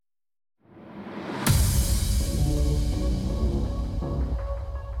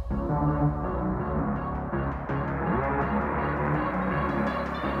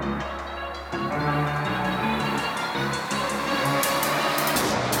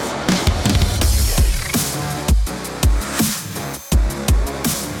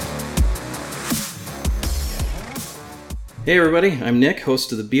Hey everybody, I'm Nick,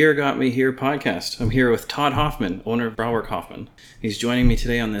 host of the Beer Got Me Here podcast. I'm here with Todd Hoffman, owner of Brauwerk Hoffman. He's joining me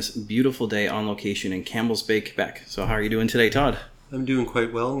today on this beautiful day on location in Campbell's Bay, Quebec. So how are you doing today, Todd? I'm doing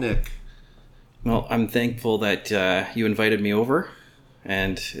quite well, Nick. Well, I'm thankful that you invited me over,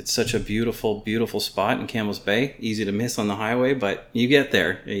 and it's such a beautiful, beautiful spot in Campbell's Bay. Easy to miss on the highway, but you get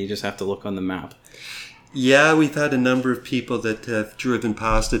there. You just have to look on the map. Yeah, we've had a number of people that have driven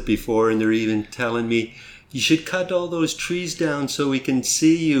past it before, and they're even telling me, you should cut all those trees down so we can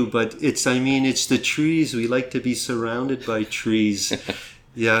see you. But it's the trees. We like to be surrounded by trees.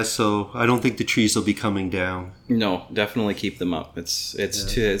 Yeah, so I don't think the trees will be coming down. No, definitely keep them up. It's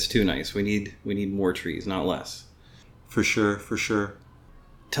too nice. We need more trees, not less. For sure.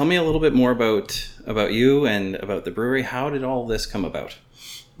 Tell me a little bit more about you and about the brewery. How did all this come about?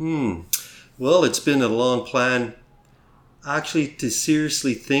 Well, it's been a long plan. Actually, to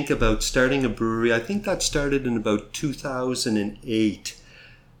seriously think about starting a brewery, I think that started in about 2008.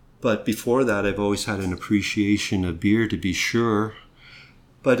 But before that, I've always had an appreciation of beer, to be sure.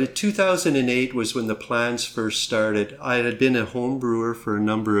 But in 2008 was when the plans first started. I had been a home brewer for a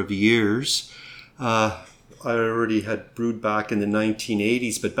number of years. I already had brewed back in the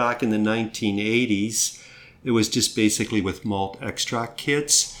 1980s, but back in the 1980s, it was just basically with malt extract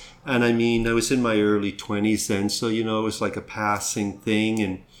kits. And I was in my early 20s then, so, it was like a passing thing.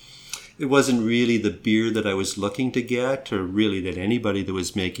 And it wasn't really the beer that I was looking to get, or really that anybody that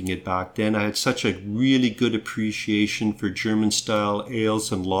was making it back then. I had such a really good appreciation for German-style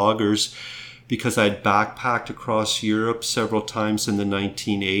ales and lagers because I'd backpacked across Europe several times in the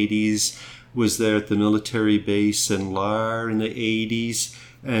 1980s, was there at the military base in Lahr in the 80s,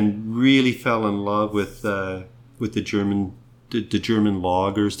 and really fell in love with the German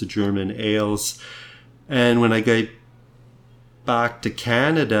lagers, the German ales. And when I got back to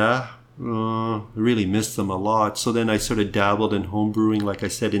Canada, I really missed them a lot. So then I sort of dabbled in home brewing, like I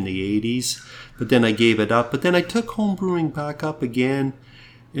said, in the 80s. But then I gave it up. But then I took home brewing back up again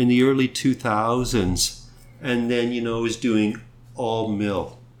in the early 2000s. And then, I was doing all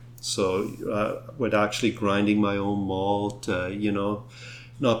mill. So with actually grinding my own malt,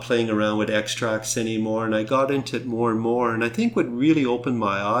 not playing around with extracts anymore. And I got into it more and more. And I think what really opened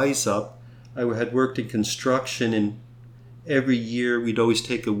my eyes up, I had worked in construction, and every year we'd always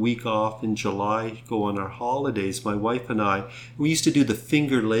take a week off in July, go on our holidays, my wife and I. We used to do the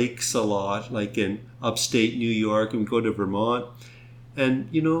Finger Lakes a lot, like in upstate New York, and we'd go to Vermont. And,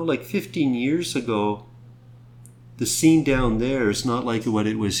 like 15 years ago, the scene down there is not like what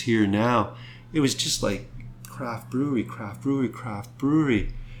it was here now. It was just like craft brewery.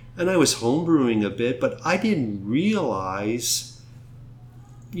 And I was home brewing a bit, but I didn't realize,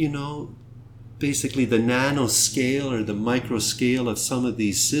 basically the nano scale or the micro scale of some of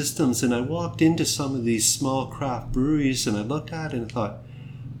these systems. And I walked into some of these small craft breweries and I looked at it and thought,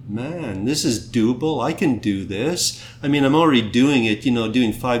 man, this is doable. I can do this. I'm already doing it,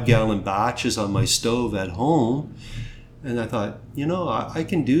 doing 5-gallon batches on my stove at home. And I thought, I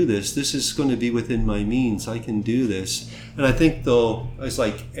can do this. This is going to be within my means. I can do this. And I think, though, it's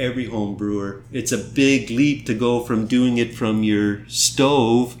like every home brewer, it's a big leap to go from doing it from your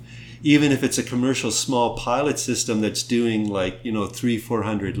stove, even if it's a commercial small pilot system that's doing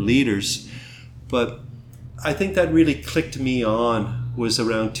 300-400 liters. But I think that really clicked me on was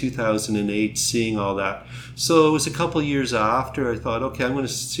around 2008, seeing all that. So it was a couple of years after I thought, okay, I'm going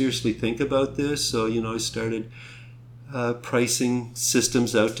to seriously think about this. So, I started pricing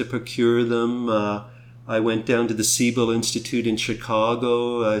systems out to procure them. I went down to the Siebel Institute in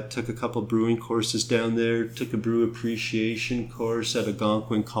Chicago, took a couple brewing courses down there, took a brew appreciation course at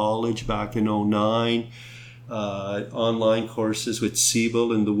Algonquin College back in 2009, online courses with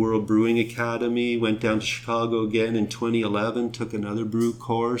Siebel and the World Brewing Academy, went down to Chicago again in 2011, took another brew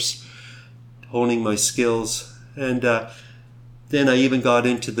course, honing my skills. And then I even got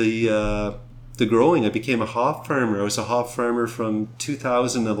into the growing. I became a hop farmer. I was a hop farmer from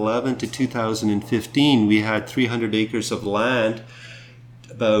 2011 to 2015. We had 300 acres of land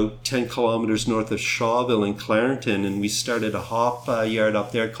about 10 kilometers north of Shawville in Clarenton, and we started a hop yard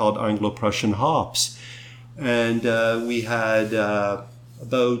up there called Anglo-Prussian Hops. And we had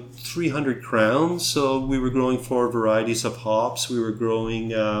about 300 crowns, so we were growing 4 varieties of hops. We were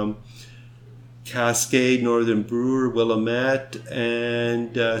growing Cascade, Northern Brewer, Willamette,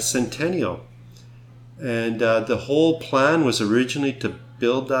 and Centennial. And the whole plan was originally to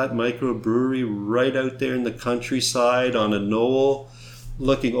build that microbrewery right out there in the countryside on a knoll,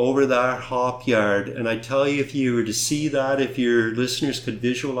 looking over that hop yard. And I tell you, if you were to see that, if your listeners could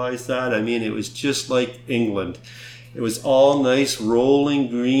visualize that, it was just like England. It was all nice rolling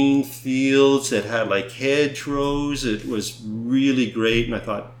green fields. It had like hedgerows. It was really great. And I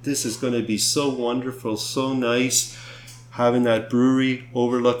thought, this is going to be so wonderful, so nice, having that brewery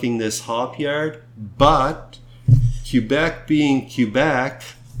overlooking this hop yard. But Quebec being Quebec,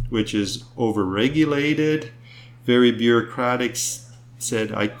 which is overregulated, very bureaucratic,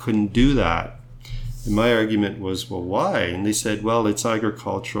 said I couldn't do that. And my argument was, well, why? And they said, well, it's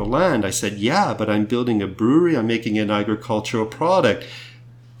agricultural land. I said, yeah, but I'm building a brewery. I'm making an agricultural product.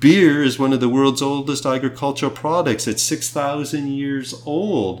 Beer is one of the world's oldest agricultural products. It's 6,000 years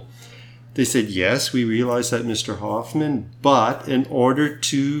old. They said, yes, we realize that, Mr. Hoffman, but in order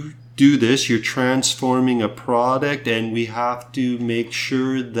to do this, you're transforming a product, and we have to make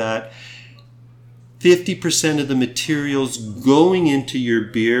sure that 50% of the materials going into your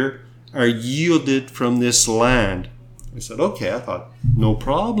beer are yielded from this land. I said, okay. I thought, no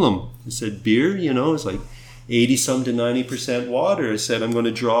problem. I said, beer, is like 80 some to 90% water. I said, I'm going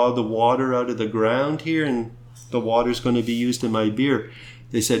to draw the water out of the ground here, and the water's going to be used in my beer.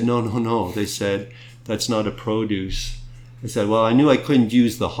 They said, no. They said, that's not a produce. I said, well, I knew I couldn't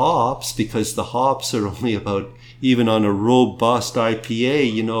use the hops because the hops are only about, even on a robust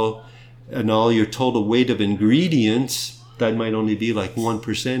IPA, and all your total weight of ingredients, that might only be like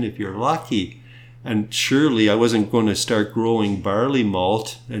 1% if you're lucky. And surely I wasn't going to start growing barley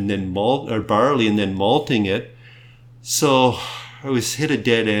malt and then barley and then malting it. So I was hit a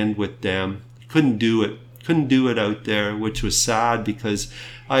dead end with them. Couldn't do it out there, which was sad because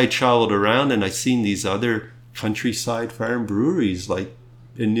I had traveled around and I seen these other countryside farm breweries like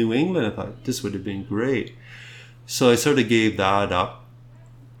in New England. I thought this would have been great. So I sort of gave that up.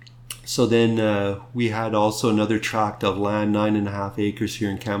 So then we had also another tract of land, 9.5 acres here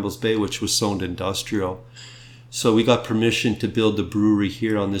in Campbell's Bay, which was zoned industrial. So we got permission to build the brewery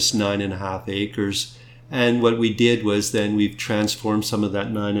here on this 9.5 acres. And what we did was then we've transformed some of that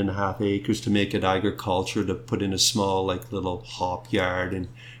 9.5 acres to make it agriculture, to put in a small little hop yard and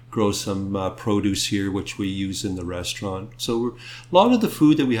grow some produce here, which we use in the restaurant. So a lot of the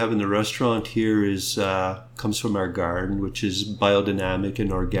food that we have in the restaurant here comes from our garden, which is biodynamic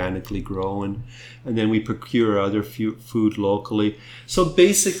and organically grown. And then we procure other food locally. So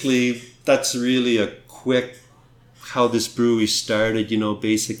basically, that's really a quick how this brewery started,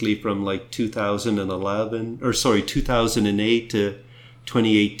 basically from 2008 to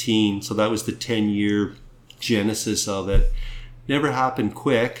 2018. So that was the 10-year genesis of it. Never happened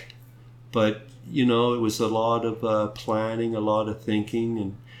quick, but it was a lot of planning, a lot of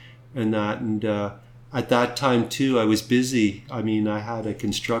thinking, and that. And at that time too, I was busy. I mean, I had a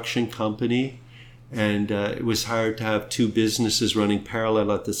construction company, and it was hard to have two businesses running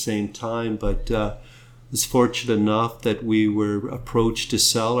parallel at the same time. But I was fortunate enough that we were approached to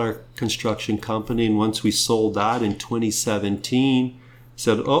sell our construction company, and once we sold that in 2017,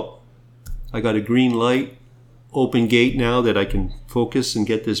 said, "Oh, I got a green light." Open gate now that I can focus and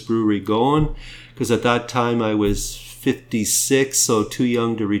get this brewery going, because at that time I was 56, so too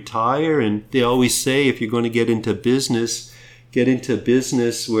young to retire. And they always say if you're going to get into business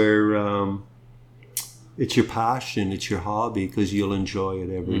where it's your passion, it's your hobby, because you'll enjoy it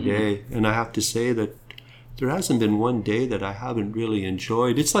every day. And I have to say that there hasn't been one day that I haven't really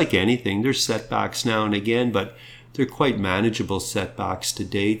enjoyed. It's like anything, there's setbacks now and again, but they're quite manageable setbacks to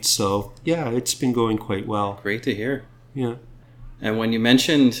date. So, yeah, it's been going quite well. Great to hear. Yeah. And when you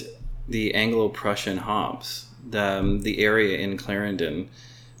mentioned the Anglo-Prussian hops, the area in Clarendon,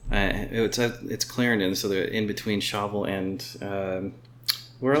 it's Clarendon, so they're in between Shawville and...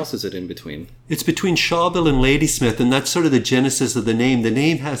 where else is it in between? It's between Shawville and Ladysmith, and that's sort of the genesis of the name. The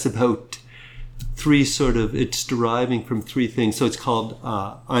name has about it's deriving from three things. So it's called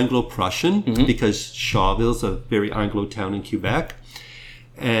Anglo-Prussian because Shawville's a very Anglo town in Quebec.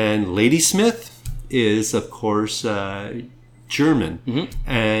 And Ladysmith is, of course, German.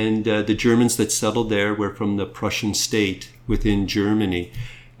 And the Germans that settled there were from the Prussian state within Germany.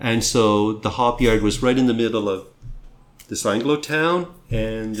 And so the hop yard was right in the middle of this Anglo town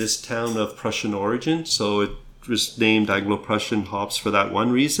and this town of Prussian origin. So it was named Anglo-Prussian hops for that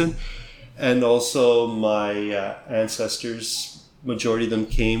one reason. And also my ancestors, majority of them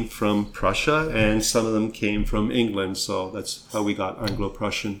came from Prussia, and some of them came from England. So that's how we got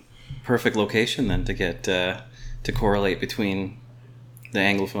Anglo-Prussian. Perfect location then to get to correlate between the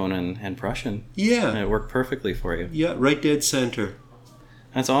Anglophone and Prussian. Yeah. And it worked perfectly for you. Yeah, right dead center.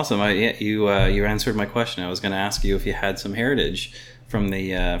 That's awesome. You answered my question. I was going to ask you if you had some heritage from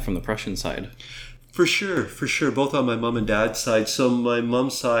the Prussian side. For sure. Both on my mom and dad's side. So my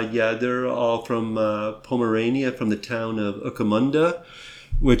mom's side, they're all from Pomerania, from the town of Ueckermünde,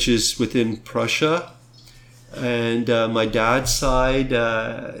 which is within Prussia. And my dad's side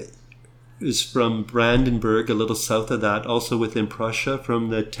is from Brandenburg, a little south of that, also within Prussia, from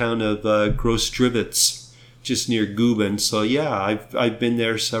the town of Großdrivitz, just near Guben. So yeah, I've been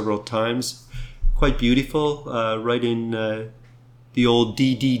there several times. Quite beautiful, right in the old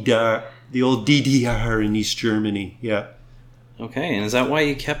DDR in East Germany. Yeah. Okay, and is that why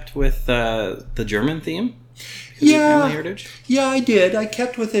you kept with the German theme? Because of your Yeah, family heritage? yeah, I did. I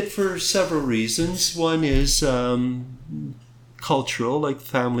kept with it for several reasons. One is cultural, like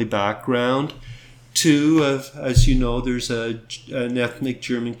family background. Two, as you know, there's an ethnic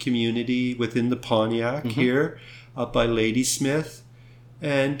German community within the Pontiac here, up by Ladysmith.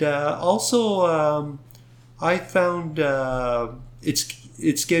 And also, I found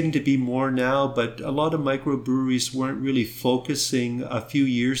it's getting to be more now, but a lot of microbreweries weren't really focusing a few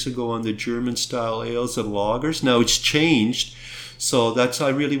years ago on the German style ales and lagers. Now it's changed, so I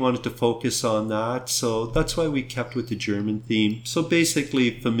really wanted to focus on that. So that's why we kept with the German theme. So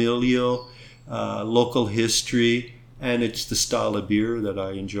basically familial, local history, and it's the style of beer that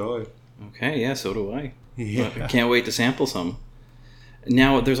I enjoy. Okay, yeah, so do I. Yeah. I can't wait to sample some.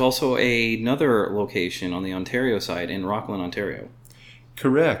 Now, there's also another location on the Ontario side in Rockland, Ontario.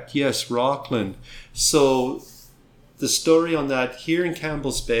 Correct. Yes, Rockland. So the story on that, here in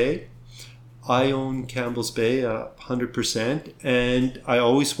Campbell's Bay, I own Campbell's Bay 100%, and I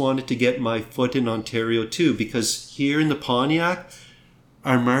always wanted to get my foot in Ontario too, because here in the Pontiac,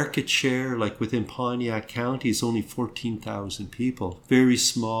 our market share, like within Pontiac County, is only 14,000 people. Very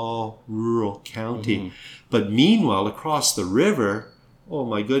small rural county. But meanwhile, across the river, oh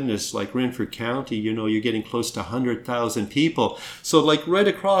my goodness, like Renfrew County, you're getting close to 100,000 people. So like right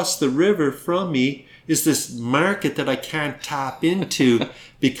across the river from me is this market that I can't tap into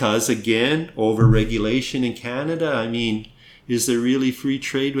because, again, over-regulation in Canada. I mean, is there really free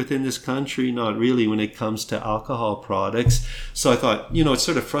trade within this country? Not really when it comes to alcohol products. So I thought, it's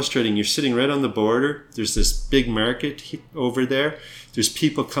sort of frustrating. You're sitting right on the border. There's this big market over there. There's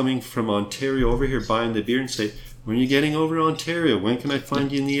people coming from Ontario over here buying the beer and say, when are you getting over to Ontario? When can I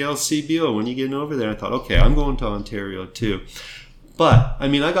find you in the LCBO? When are you getting over there? I thought, okay, I'm going to Ontario too. But, I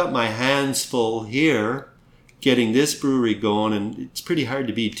mean, I got my hands full here getting this brewery going, and it's pretty hard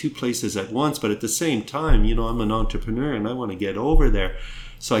to be two places at once. But at the same time, I'm an entrepreneur and I want to get over there.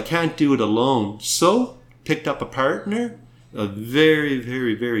 So I can't do it alone. So, picked up a partner, a very,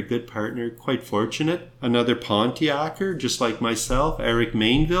 very, very good partner, quite fortunate. Another Pontiacer, just like myself, Eric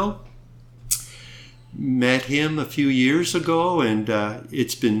Mainville. Met him a few years ago, and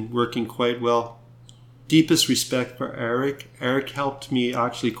it's been working quite well. Deepest respect for Eric. Eric helped me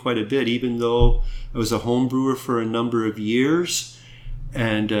actually quite a bit, even though I was a home brewer for a number of years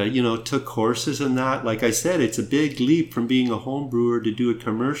and, took courses in that. Like I said, it's a big leap from being a home brewer to do a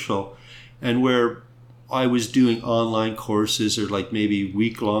commercial. And where I was doing online courses or like maybe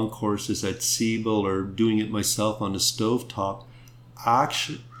week-long courses at Siebel or doing it myself on a stovetop,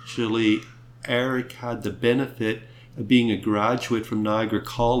 actually Eric had the benefit of being a graduate from Niagara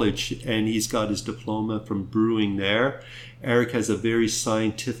College, and he's got his diploma from brewing there. Eric has a very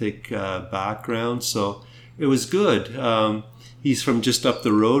scientific background, so it was good. He's from just up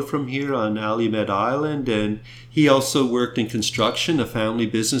the road from here on Allumette Island, and he also worked in construction, a family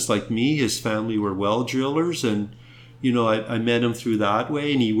business like me. His family were well drillers, and I met him through that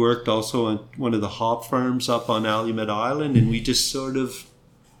way, and he worked also on one of the hop farms up on Allumette Island, and we just sort of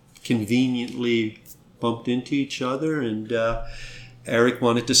conveniently bumped into each other, and Eric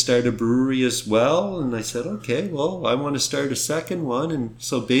wanted to start a brewery as well, and I said, okay, well, I want to start a second one. And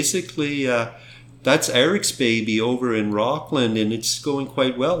so basically that's Eric's baby over in Rockland, and it's going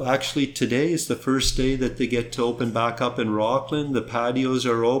quite well. Actually, today is the first day that they get to open back up in Rockland. The patios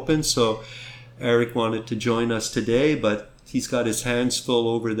are open, so Eric wanted to join us today, but he's got his hands full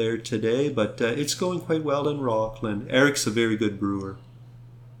over there today. But it's going quite well in Rockland. Eric's a very good brewer.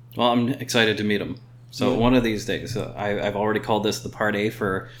 Well, I'm excited to meet him. So one of these days, I've already called this the Part A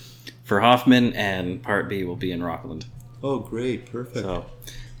for Hoffman, and Part B will be in Rockland. Oh, great. Perfect. So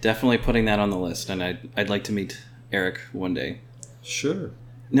definitely putting that on the list, and I'd like to meet Eric one day. Sure.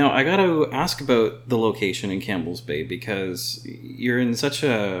 Now, I got to ask about the location in Campbell's Bay, because you're in such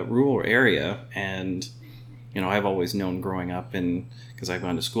a rural area, and I've always known growing up, because I've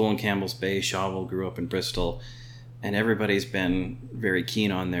gone to school in Campbell's Bay, Shawville, grew up in Bristol, and everybody's been very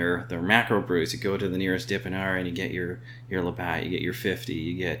keen on their macro brews. You go to the nearest Dippenaar and you get your Labatt, you get your 50,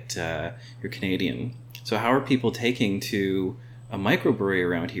 you get your Canadian. So how are people taking to a microbrewery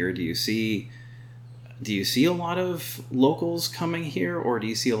around here? Do you see a lot of locals coming here, or do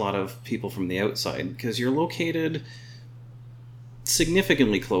you see a lot of people from the outside? Because you're located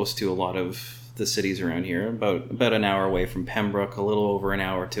significantly close to a lot of the cities around here, about an hour away from Pembroke, a little over an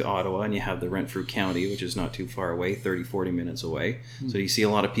hour to Ottawa, and you have the Renfrew County, which is not too far away, 30, 40 minutes away. So do you see a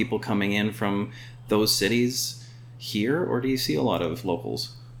lot of people coming in from those cities here, or do you see a lot of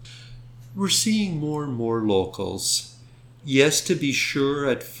locals? We're seeing more and more locals. Yes, to be sure,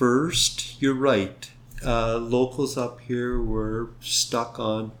 at first, you're right. Locals up here were stuck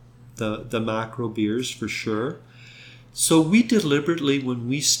on the macro beers for sure. So we deliberately, when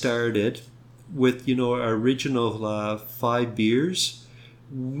we started with, our original 5 beers,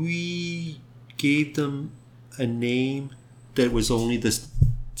 we gave them a name that was only the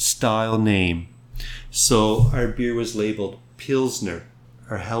style name. So our beer was labeled Pilsner.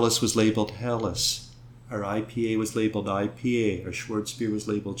 Our Helles was labeled Helles. Our IPA was labeled IPA. Our Schwarzbier was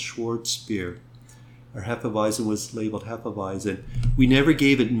labeled Schwarzbier. Our Hefeweizen was labeled Hefeweizen. We never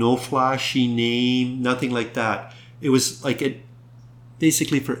gave it no flashy name, nothing like that. It was like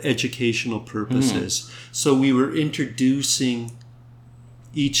basically for educational purposes. So we were introducing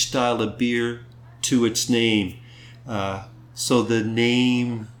each style of beer to its name. So the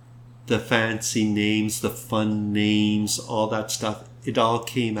name, the fancy names, the fun names, all that stuff, it all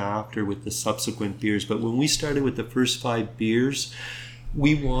came after with the subsequent beers. But when we started with the first 5 beers,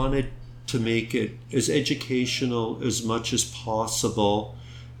 we wanted to make it as educational as much as possible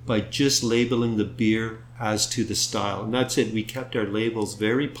by just labeling the beer as to the style. And that's it. We kept our labels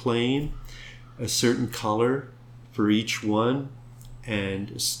very plain, a certain color for each one, and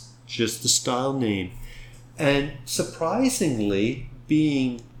just the style name. And surprisingly,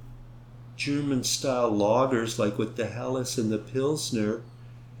 being German style lagers like with the Helles and the Pilsner,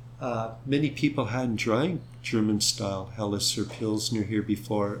 many people hadn't drank German style Helles or Pilsner here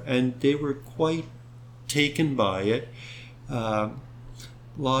before, and they were quite taken by it. A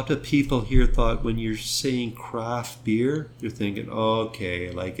lot of people here thought when you're saying craft beer, you're thinking, okay,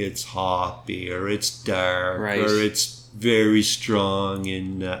 like it's hot beer, it's dark, right, or it's very strong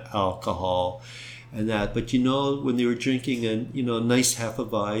in alcohol and that. But when they were drinking a nice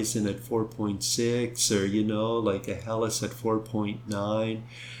Hefeweizen at 4.6, or like a Helles at 4.9,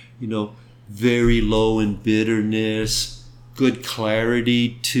 very low in bitterness, good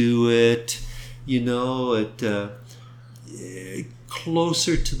clarity to it,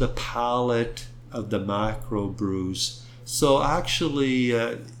 closer to the palate of the macro brews. So actually,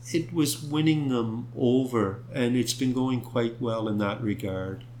 it was winning them over, and it's been going quite well in that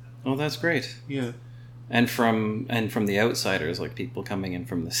regard. Oh, that's great. Yeah. And from the outsiders, like people coming in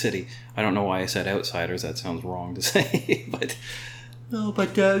from the city. I don't know why I said outsiders. That sounds wrong to say, but... No,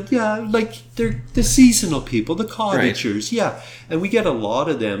 but like they're the seasonal people, the cottagers, right. Yeah. And we get a lot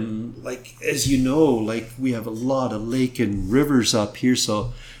of them, like, as you know, like we have a lot of lake and rivers up here.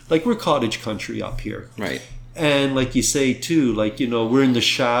 So like we're cottage country up here. Right. And like you say too, like, we're in the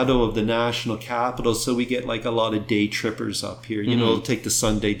shadow of the national capital. So we get like a lot of day trippers up here, take the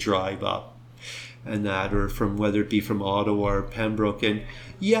Sunday drive up and that, or from whether it be from Ottawa or Pembroke. And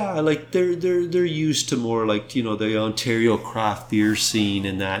yeah, like they're used to more like, the Ontario craft beer scene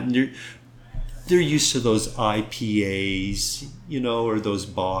and that. And they're used to those IPAs, or those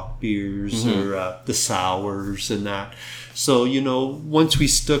Bock beers, or the sours and that. So, once we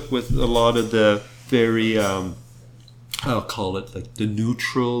stuck with a lot of the very, I'll call it like the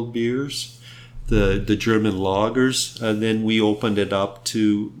neutral beers, the German lagers, and then we opened it up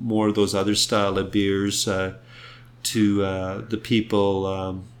to more of those other style of beers, to the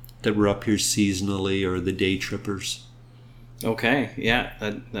people that were up here seasonally, or the day trippers. Okay, yeah,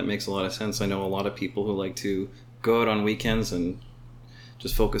 that makes a lot of sense. I know a lot of people who like to go out on weekends and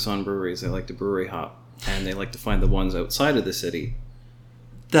just focus on breweries. They like to brewery hop, and they like to find the ones outside of the city.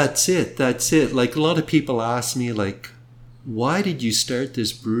 That's it. Like a lot of people ask me, like, why did you start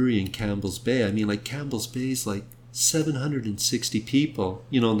this brewery in Campbell's Bay? I mean, like Campbell's Bay is like 760 people,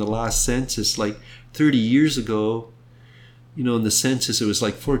 in the last census. Like 30 years ago, in the census, it was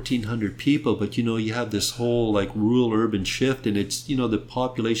like 1,400 people. But, you have this whole like rural urban shift, and it's, the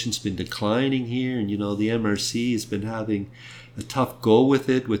population's been declining here. And, the MRC has been having a tough go with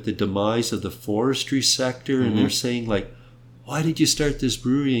it, with the demise of the forestry sector. And they're saying like, why did you start this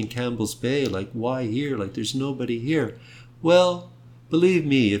brewery in Campbell's Bay? Like, why here? Like, there's nobody here. Well, believe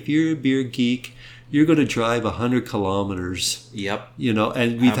me, if you're a beer geek, you're going to drive 100 kilometers. Yep.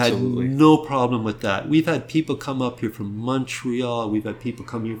 And we've Absolutely. Had no problem with that. We've had people come up here from Montreal. We've had people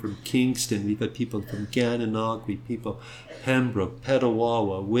come here from Kingston. We've had people from Gananoque. We've people Pembroke,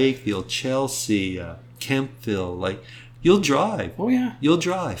 Petawawa, Wakefield, Chelsea, Kempville. Like, you'll drive. Oh, yeah. You'll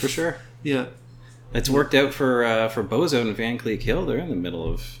drive. For sure. Yeah. It's worked out for Bozo and Van Cleek Hill. They're in the middle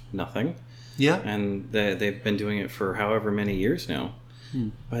of nothing. Yeah. And they've been doing it for however many years now.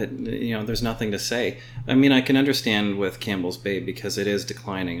 But, there's nothing to say. I mean, I can understand with Campbell's Bay because it is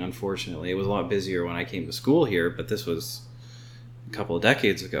declining, unfortunately. It was a lot busier when I came to school here, but this was a couple of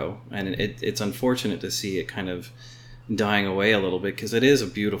decades ago. And it's unfortunate to see it kind of dying away a little bit because it is a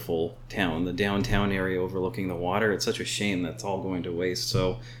beautiful town. The downtown area overlooking the water, it's such a shame that's all going to waste.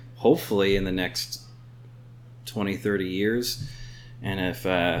 So hopefully in the next 20, 30 years, and if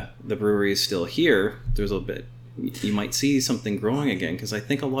the brewery is still here, there's a bit, you might see something growing again, because I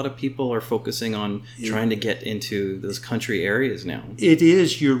think a lot of people are focusing on trying to get into those country areas now. It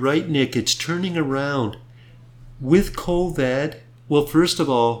is. You're right, Nick. It's turning around. With COVID, well, first of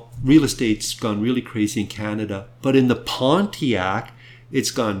all, real estate's gone really crazy in Canada. But in the Pontiac,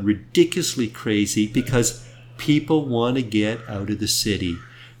 it's gone ridiculously crazy because people want to get out of the city.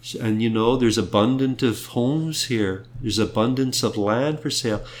 And, there's abundance of homes here. There's abundance of land for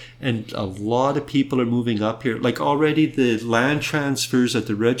sale. And a lot of people are moving up here. Like already the land transfers at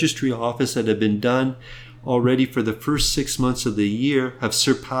the registry office that have been done already for the first 6 months of the year have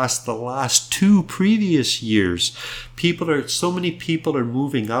surpassed the last 2 previous years. So many people are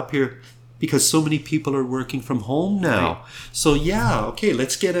moving up here because so many people are working from home now. Right. So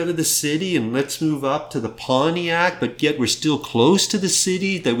let's get out of the city and let's move up to the Pontiac, but yet we're still close to the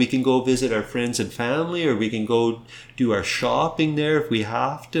city that we can go visit our friends and family, or we can go do our shopping there if we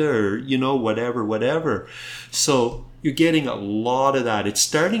have to, or, whatever. So you're getting a lot of that. It's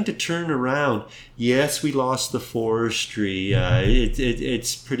starting to turn around. Yes, we lost the forestry.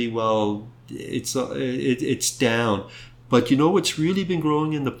 It's pretty well, it's down. But what's really been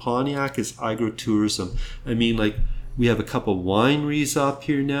growing in the Pontiac is agrotourism. I mean, we have a couple wineries up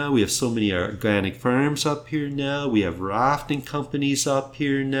here now. We have so many organic farms up here now. We have rafting companies up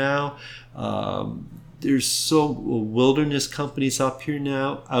here now. There's so wilderness companies up here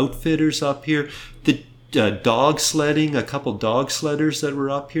now, outfitters up here. The dog sledding, a couple dog sledders that were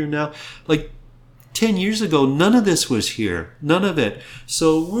up here now. 10 years ago, none of this was here. None of it.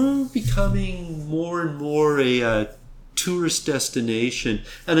 So we're becoming more and more a tourist destination.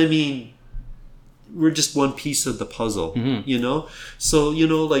 And I mean, we're just one piece of the puzzle, So,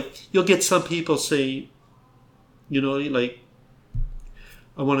 you'll get some people say, I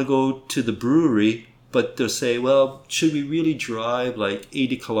want to go to the brewery, but they'll say, well, should we really drive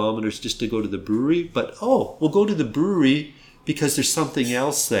 80 kilometers just to go to the brewery? But, we'll go to the brewery because there's something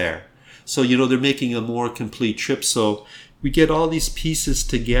else there. So, they're making a more complete trip. So we get all these pieces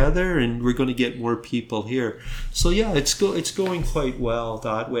together and we're going to get more people here. So it's going quite well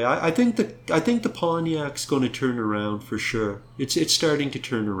that way. I think the Pontiac's going to turn around for sure. It's starting to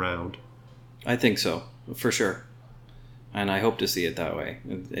turn around. I think so, for sure. And I hope to see it that way.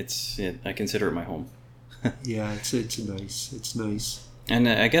 I consider it my home. Yeah, it's nice. It's nice. And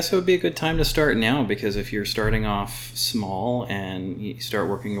I guess it would be a good time to start now, because if you're starting off small and you start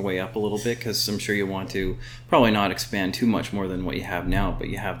working your way up a little bit, because I'm sure you want to probably not expand too much more than what you have now, but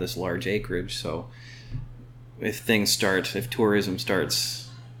you have this large acreage. So if tourism starts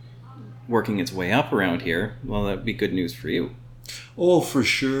working its way up around here, well, that'd be good news for you. Oh, for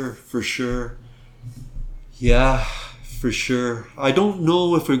sure. Yeah. For sure. I don't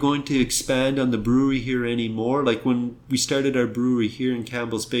know if we're going to expand on the brewery here anymore. When we started our brewery here in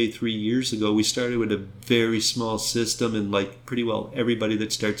Campbell's Bay 3 years ago, we started with a very small system, and pretty well everybody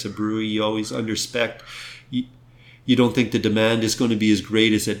that starts a brewery, you always underspec. You don't think the demand is going to be as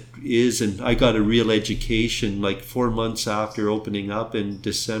great as it is. And I got a real education 4 months after opening up in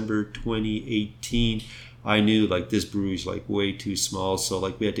December 2018. I knew this brewery's way too small, so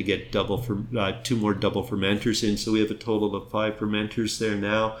we had to get 2 more double fermenters in, so we have a total of 5 fermenters there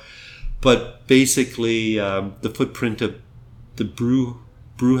now. But basically, the footprint of the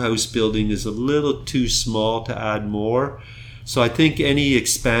brew house building is a little too small to add more. So I think any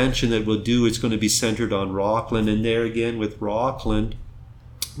expansion that we'll do is going to be centered on Rockland, and there again with Rockland,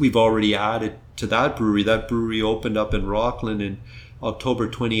 we've already added to that brewery. That brewery opened up in Rockland in October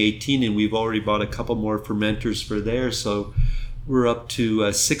 2018, and we've already bought a couple more fermenters for there, so we're up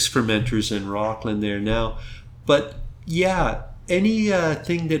to 6 fermenters in Rockland there now. But any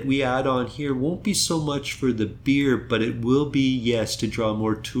thing that we add on here won't be so much for the beer, but it will be, to draw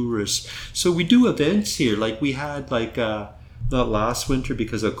more tourists. So we do events here, we had not last winter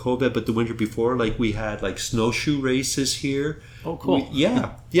because of COVID, but the winter before, we had snowshoe races here. Oh, cool. We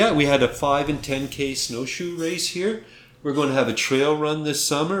had a 5 and 10K snowshoe race here. We're going to have a trail run this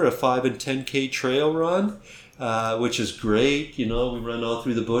summer, a 5 and 10K trail run, which is great. We run all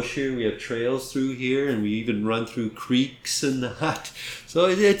through the bush here. We have trails through here, and we even run through creeks and that. So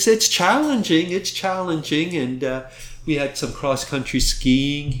it's challenging. It's challenging, and we had some cross-country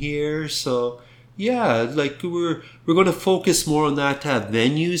skiing here. So, Yeah, like we're going to focus more on that, to have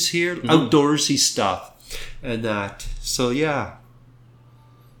venues here, outdoorsy stuff and that. So yeah,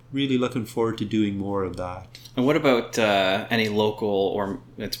 really looking forward to doing more of that. And what about any local, or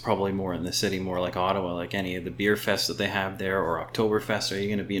it's probably more in the city, more like Ottawa, like any of the beer fests that they have there, or Oktoberfest? Are you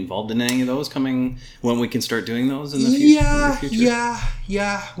going to be involved in any of those coming when we can start doing those in the future?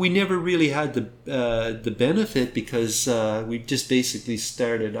 Yeah. We never really had the benefit because we just basically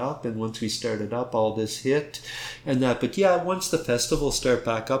started up, and once we started up, all this hit and that. But yeah, once the festivals start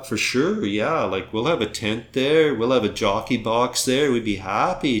back up, for sure, yeah, like we'll have a tent there, we'll have a jockey box there. We'd be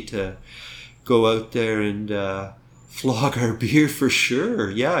happy to go out there and flog our beer for sure.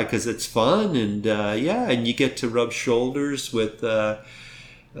 Yeah, because it's fun, and and you get to rub shoulders with your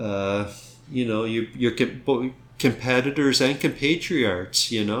competitors and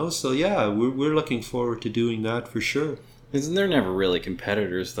compatriots. So yeah, we're looking forward to doing that for sure. Isn't there never really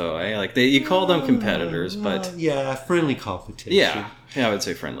competitors though? Like you call them competitors, but friendly competition. Yeah, I would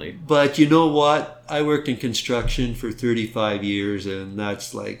say friendly. But you know what? I worked in construction for 35 years, and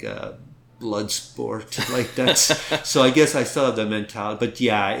that's like a blood sport. Like that's so I guess I still have the mentality. But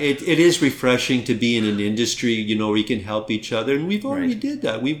yeah, it is refreshing to be in an industry, where you can help each other, and we've already did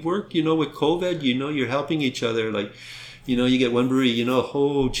that. We've worked, with COVID. You're helping each other. Like, you get one brewery,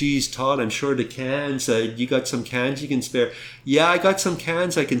 oh, geez, Todd, I'm short of cans. You got some cans you can spare? Yeah, I got some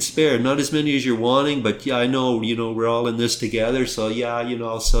cans I can spare. Not as many as you're wanting, but yeah, I know, we're all in this together. So yeah,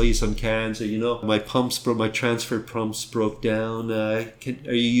 I'll sell you some cans. Or, my transfer pumps broke down. Are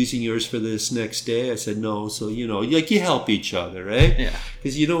you using yours for this next day? I said, no. So, like you help each other, right? Yeah.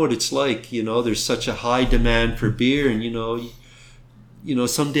 Because you know what it's like, there's such a high demand for beer, and,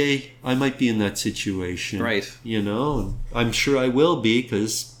 someday I might be in that situation. Right. And I'm sure I will be,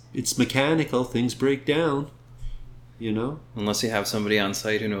 because it's mechanical. Things break down, Unless you have somebody on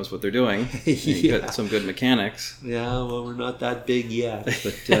site who knows what they're doing. Yeah. Got some good mechanics. Yeah, well, we're not that big yet.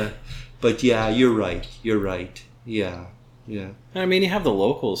 But yeah, you're right. Yeah. I mean, you have the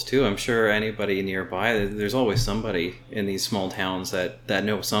locals, too. I'm sure anybody nearby, there's always somebody in these small towns that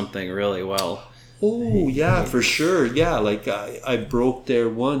knows something really well. Oh, yeah, for sure. Yeah, like I broke there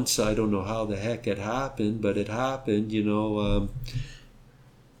once. I don't know how the heck it happened, but it happened,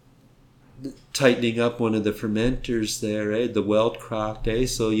 tightening up one of the fermenters there, the weld cracked,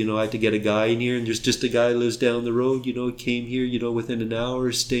 So, I had to get a guy in here, and there's just a guy who lives down the road, came here, within an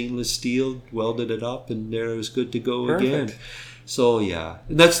hour, stainless steel, welded it up, and there it was good to go. Perfect. Again. So, yeah.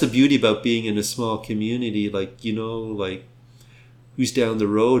 And that's the beauty about being in a small community, like, who's down the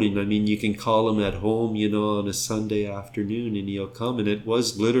road, and I mean, you can call him at home, on a Sunday afternoon, and he'll come, and it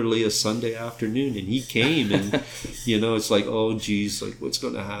was literally a Sunday afternoon, and he came, and it's like, oh geez, like what's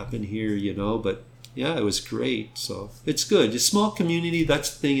going to happen here, but yeah, it was great. So it's good. A small community,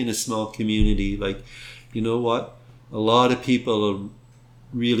 that's the thing in a small community, like, you know what, a lot of people will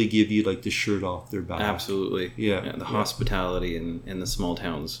really give you like the shirt off their back. Absolutely. Yeah, the hospitality in the small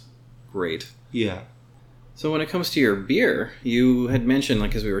towns, great. Yeah. So when it comes to your beer, you had mentioned,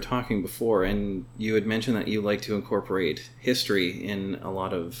 like as we were talking before, and you had mentioned that you like to incorporate history in a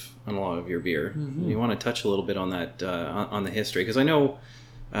lot of your beer. Mm-hmm. You want to touch a little bit on that, on the history, because I know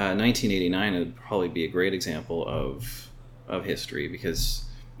 1989 would probably be a great example of history, because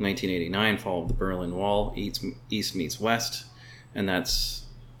 1989 followed the Berlin Wall, East meets West, and that's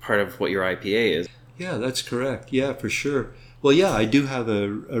part of what your IPA is. Yeah, that's correct. Yeah, for sure. Well, yeah, I do have a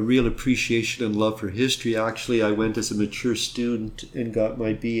real appreciation and love for history. Actually, I went as a mature student and got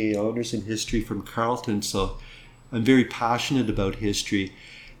my BA Honours in History from Carleton, so I'm very passionate about history.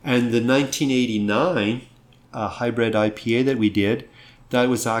 And the 1989 hybrid IPA that we did, that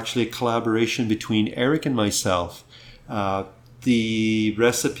was actually a collaboration between Eric and myself. The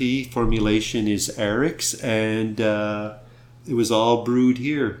recipe formulation is Eric's, and it was all brewed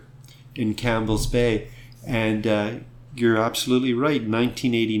here in Campbell's Bay. And you're absolutely right.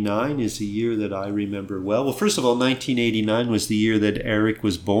 1989 is a year that I remember well. Well, first of all, 1989 was the year that Eric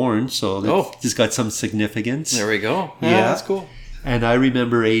was born, so that's got some significance. There we go. Yeah, that's cool. And I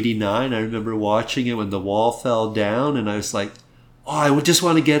remember 89. I remember watching it when the wall fell down, and I was like, oh, I would just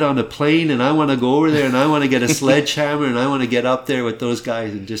want to get on a plane, and I want to go over there, and I want to get a sledgehammer, and I want to get up there with those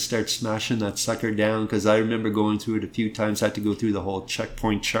guys and just start smashing that sucker down, because I remember going through it a few times. I had to go through the whole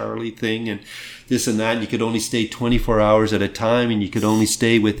Checkpoint Charlie thing and this and that. And you could only stay 24 hours at a time, and you could only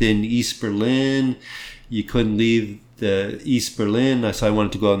stay within East Berlin. You couldn't leave the East Berlin, so I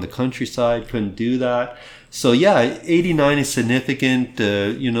wanted to go out in the countryside, couldn't do that. So yeah, 89 is significant.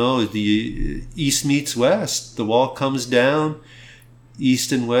 The East meets West. The wall comes down.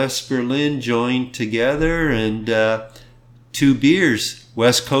 East and West Berlin joined together, and two beers,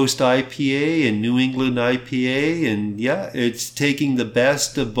 West Coast IPA and New England IPA. And yeah, it's taking the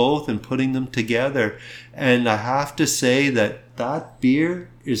best of both and putting them together. And I have to say that beer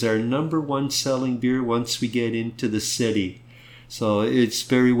is our number one selling beer once we get into the city. So it's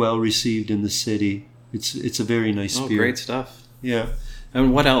very well received in the city. It's a very nice beer. Great stuff. Yeah.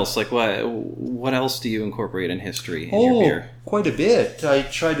 And what else? Like what else do you incorporate in history in your beer? Quite a bit. I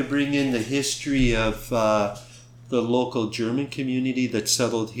try to bring in the history of the local German community that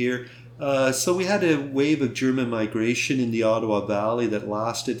settled here. So we had a wave of German migration in the Ottawa Valley that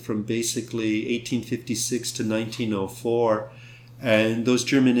lasted from basically 1856 to 1904. And those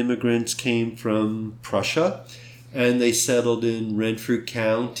German immigrants came from Prussia. And they settled in Renfrew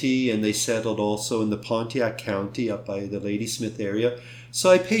County, and they settled also in the Pontiac County up by the Ladysmith area. So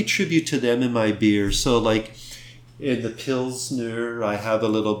I pay tribute to them in my beer. So like in the Pilsner, I have a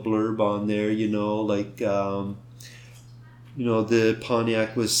little blurb on there, the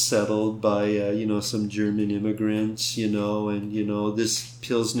Pontiac was settled by, some German immigrants, and, this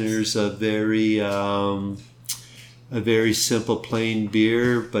Pilsner's a very simple, plain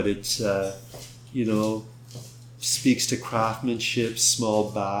beer, but it's, speaks to craftsmanship, small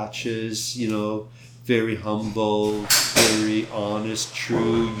batches, very humble, very honest,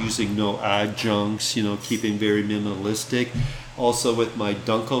 true, using no adjuncts, keeping very minimalistic. Also with my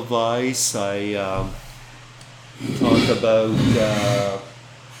Dunkelweiss, I talk about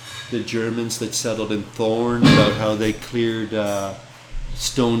the Germans that settled in Thorn, about how they cleared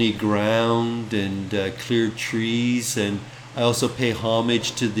stony ground and cleared trees. And I also pay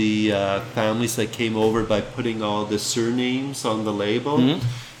homage to the families that came over by putting all the surnames on the label.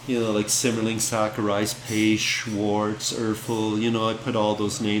 Mm-hmm. Like Simmerling, Zacharias, Pace, Schwartz, Erfel. I put all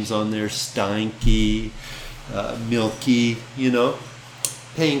those names on there. Steinke, Milky,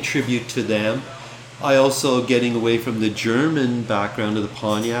 paying tribute to them. I also, getting away from the German background of the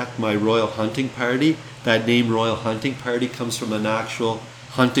Pontiac, my Royal Hunting Party. That name, Royal Hunting Party, comes from an actual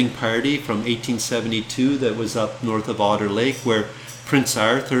hunting party from 1872 that was up north of Otter Lake, where Prince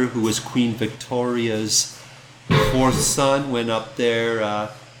Arthur, who was Queen Victoria's fourth son, went up there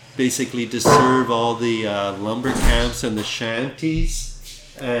basically to serve all the lumber camps and the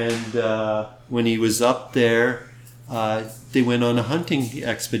shanties. And when he was up there, they went on a hunting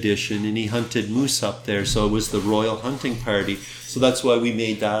expedition, and he hunted moose up there. So it was the Royal Hunting Party. So that's why we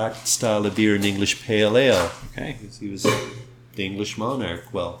made that style of beer, an English Pale Ale. Okay. Because he was the English monarch.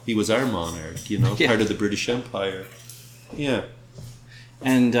 Well, he was our monarch, Yeah. part of the British Empire. Yeah.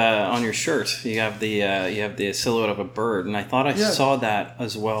 And on your shirt, you have the silhouette of a bird, and I thought I saw that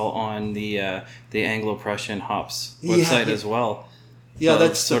as well on the Anglo-Prussian Hops website as well. Yeah,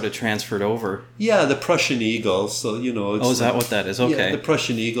 that's sort of transferred over. Yeah, the Prussian eagle. So it's is that what that is? Okay. Yeah, the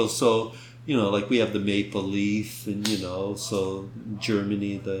Prussian eagle. So like we have the maple leaf, and so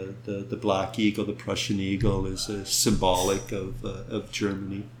Germany, the black eagle, the Prussian eagle is symbolic of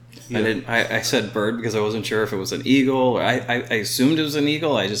Germany. Yeah. I said bird because I wasn't sure if it was an eagle. I assumed it was an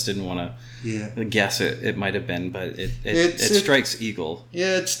eagle. I just didn't want to guess it. It might have been, but it strikes eagle.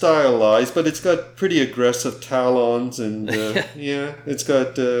 Yeah, it's stylized, but it's got pretty aggressive talons, and it's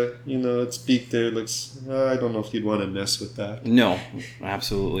got its beak there looks. I don't know if you'd want to mess with that. No,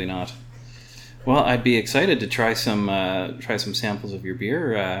 absolutely not. Well, I'd be excited to try some samples of your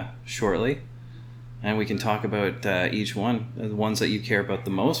beer shortly. And we can talk about each one, the ones that you care about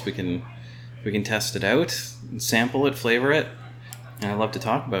the most. We can test it out, sample it, flavor it, and I'd love to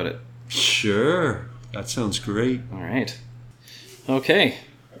talk about it. Sure, that sounds great. All right. Okay,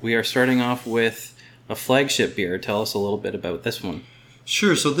 we are starting off with a flagship beer. Tell us a little bit about this one.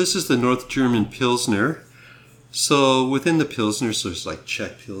 Sure. So this is the North German Pilsner. So within the Pilsners, there's like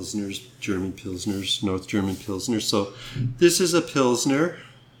Czech Pilsners, German Pilsners, North German Pilsners. So this is a Pilsner,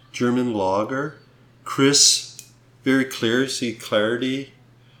 German lager. Crisp, very clear, see clarity,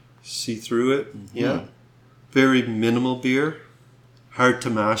 see through it. Yeah. Very minimal beer. Hard to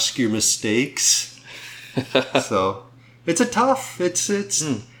mask your mistakes. So it's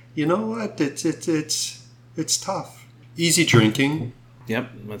you know what? It's tough. Easy drinking. Yep,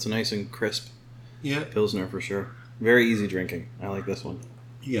 that's nice and crisp. Yeah. Pilsner for sure. Very easy drinking. I like this one.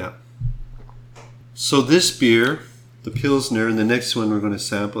 Yeah. So this beer, the Pilsner, and the next one we're going to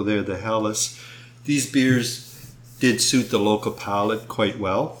sample there, the Helles. These beers did suit the local palate quite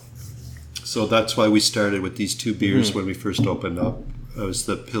well. So that's why we started with these two beers when we first opened up. It was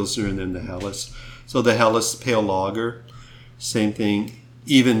the Pilsner and then the Helles. So the Helles Pale Lager, same thing,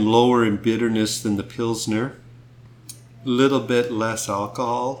 even lower in bitterness than the Pilsner. Little bit less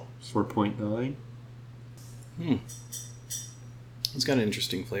alcohol, 4.9. It's got an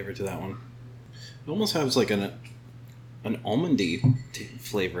interesting flavor to that one. It almost has like an almondy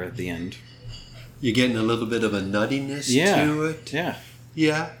flavor at the end. You're getting a little bit of a nuttiness to it.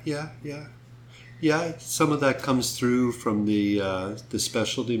 Yeah. Yeah, some of that comes through from the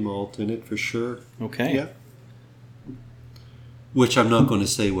specialty malt in it for sure. Okay. Yeah. Which I'm not going to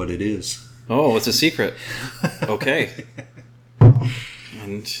say what it is. Oh, it's a secret. Okay.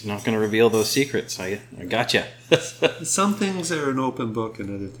 And not going to reveal those secrets. I gotcha. Some things are an open book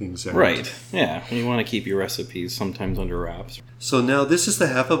and other things aren't. Right. Yeah. You want to keep your recipes sometimes under wraps. So now this is the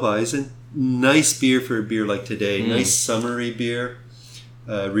Hefeweizen. Nice beer for a beer like today. Nice summery beer.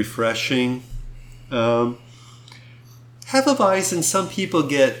 Refreshing. Hefeweizen, some people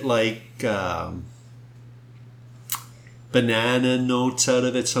get like banana notes out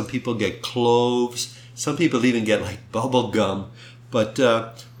of it. Some people get cloves. Some people even get like bubble gum. But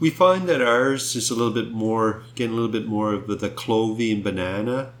we find that ours is getting a little bit more of the clovey and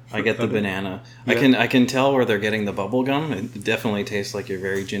banana. I get the banana. Yeah. I can tell where they're getting the bubble gum. It definitely tastes like your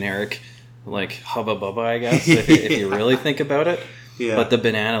very generic, like Hubba Bubba, I guess, if you really think about it. Yeah. But the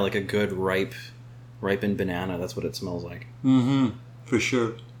banana, like a good ripened banana, that's what it smells like. Mm-hmm. For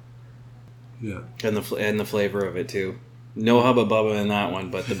sure. Yeah. And the flavor of it too. No Hubba Bubba in that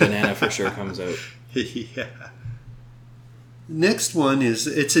one, but the banana for sure comes out. Yeah. Next one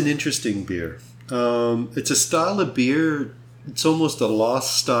it's an interesting beer. It's a style of beer. It's almost a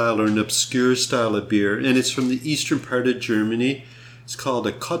lost style or an obscure style of beer, and it's from the eastern part of Germany. It's called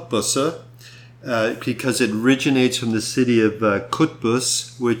a Cottbusser because it originates from the city of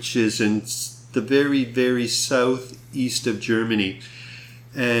Cottbus, which is in the very, very southeast of Germany.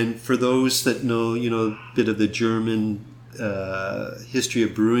 And for those that know, a bit of the German history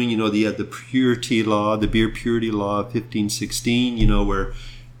of brewing, they had the purity law, the beer purity law of 1516, where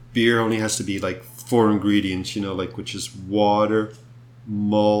beer only has to be like 4 ingredients, which is water,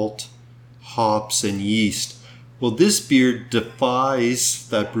 malt, hops, and yeast. Well, this beer defies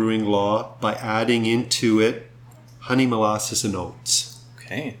that brewing law by adding into it honey, molasses, and oats.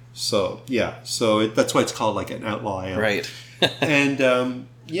 Okay. So, yeah. So that's why it's called like an outlaw ale. Right. And,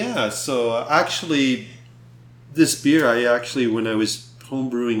 so actually, this beer, when I was home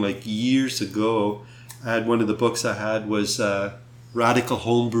brewing like years ago, I had one of the books I had was Radical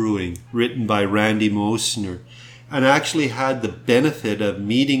Home Brewing, written by Randy Mosner. And I actually had the benefit of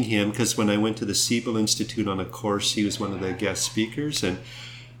meeting him because when I went to the Siebel Institute on a course, he was one of the guest speakers. And,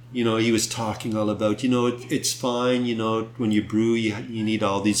 he was talking all about, it's fine, when you brew, you need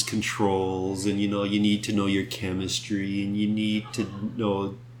all these controls and, you need to know your chemistry and you need to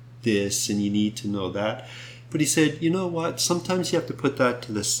know this and you need to know that. But he said, you know what? Sometimes you have to put that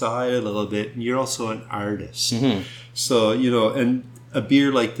to the side a little bit, and you're also an artist. Mm-hmm. So, and a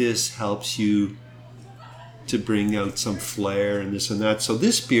beer like this helps you to bring out some flair and this and that. So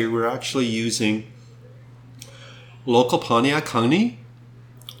this beer, we're actually using local Pontiac honey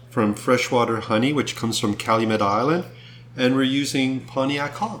from Freshwater Honey, which comes from Calumet Island. And we're using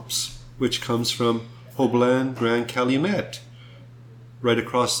Pontiac hops, which comes from Haut-Blanc Grand Calumet, right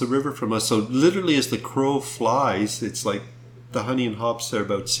across the river from us. So literally as the crow flies, it's like the honey and hops are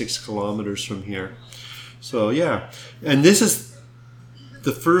about 6 kilometers from here. So yeah. And this is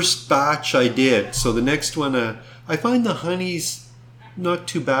the first batch I did. So the next one, I find the honey's not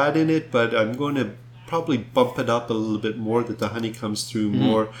too bad in it, but I'm going to probably bump it up a little bit more that the honey comes through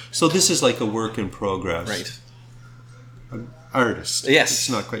more. So this is like a work in progress. Right. An artist. Yes. It's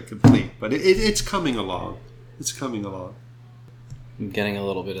not quite complete, but it's coming along. It's coming along. I'm getting a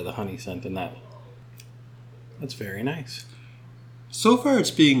little bit of the honey scent in that. That's very nice. So far,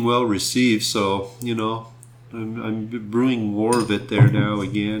 it's being well received. So I'm brewing more of it there now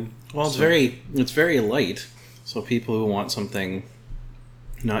again. Well, it's very light. So people who want something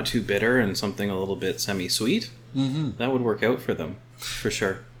not too bitter and something a little bit semi-sweet, that would work out for them, for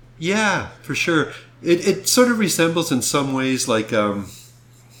sure. Yeah, for sure. It sort of resembles in some ways like I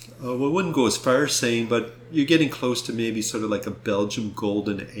wouldn't go as far as saying, but you're getting close to maybe sort of like a Belgian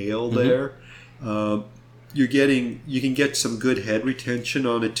golden ale there. You can get some good head retention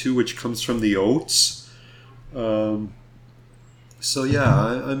on it too, which comes from the oats. So yeah,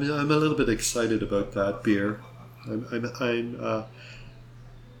 I'm a little bit excited about that beer. I'm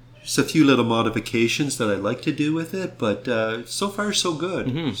just a few little modifications that I'd like to do with it, but so far so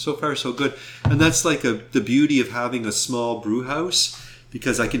good. So far so good, and that's like the beauty of having a small brew house,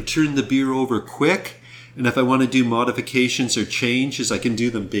 because I can turn the beer over quick, and if I want to do modifications or changes, I can do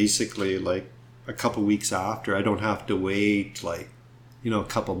them basically like a couple weeks after. I don't have to wait like a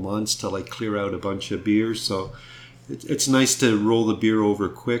couple months to like clear out a bunch of beer. So it's nice to roll the beer over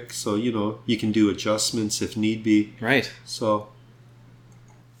quick, so you can do adjustments if need be. Right. So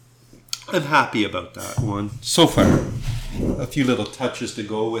I'm happy about that one so far. A few little touches to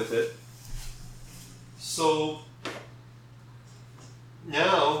go with it. So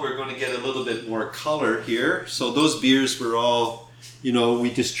now we're going to get a little bit more color here. So those beers were all,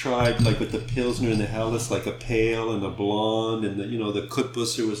 we just tried like with the Pilsner and the Helles, like a pale and a blonde, and the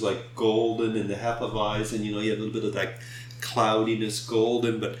Kutbusser was like golden, and the Hefeweizen, you had a little bit of that cloudiness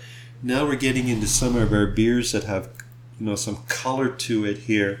golden. But now we're getting into some of our beers that have, some color to it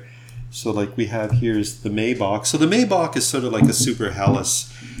here. So like we have here is the Maybach. So the Maybach is sort of like a super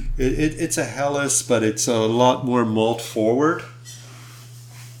Helles. It's a Helles, but it's a lot more malt forward.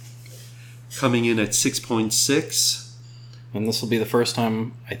 Coming in at 6.6. And this will be the first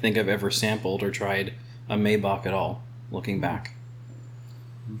time I think I've ever sampled or tried a Maybach at all, looking back.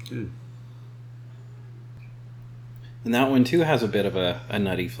 Okay. And that one too has a bit of a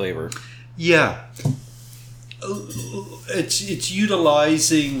nutty flavor. Yeah. It's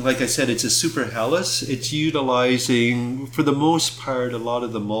utilizing, like I said, it's a super Helles. It's utilizing, for the most part, a lot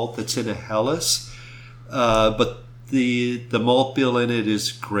of the malt that's in a Helles. But the malt bill in it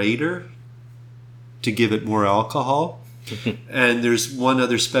is greater to give it more alcohol. And there's one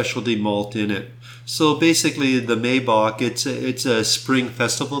other specialty malt in it. So basically the Maybach, it's a spring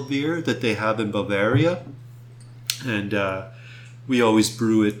festival beer that they have in Bavaria. And we always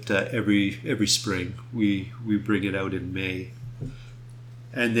brew it every spring. We bring it out in May.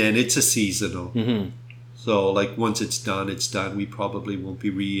 And then it's a seasonal. Mm-hmm. So like once it's done, it's done. We probably won't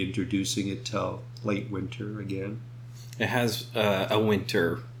be reintroducing it till late winter again. It has a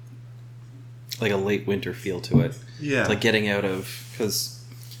winter, like a late winter feel to it. Yeah. It's like getting out of, because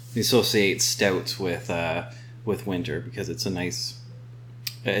we associate stouts with winter because it's a nice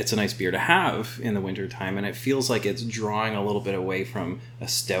beer to have in the winter time, and it feels like it's drawing a little bit away from a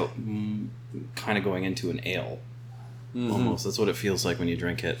stout, kind of going into an ale. Mm-hmm. Almost. That's what it feels like when you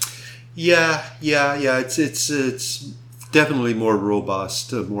drink it. Yeah. It's definitely more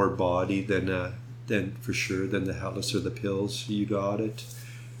robust, more body than for sure than the Helles or the Pils. You got it.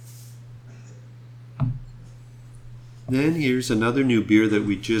 Then here's another new beer that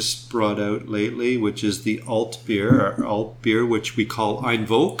we just brought out lately, which is the Alt beer, which we call Ein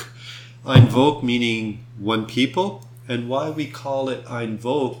Volk. Ein Volk meaning one people. And why we call it Ein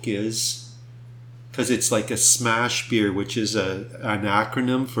Volk is because it's like a smash beer, which is an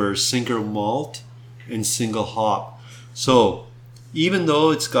acronym for single malt and single hop. So even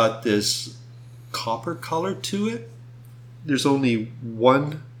though it's got this copper color to it, there's only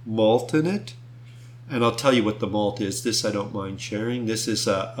one malt in it. And I'll tell you what the malt is. This I don't mind sharing. This is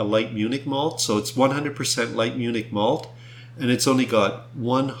a light Munich malt. So it's 100% light Munich malt. And it's only got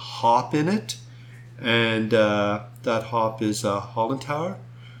one hop in it. And that hop is Hollentauer.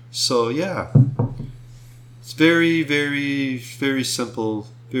 So yeah. It's very, very, very simple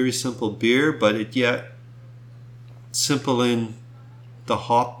beer. But it yet simple in the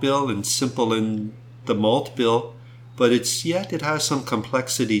hop bill and simple in the malt bill. But it has some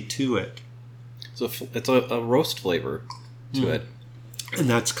complexity to it. So it's a roast flavor to it. And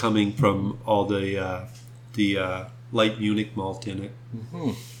that's coming from all the light Munich malt in it.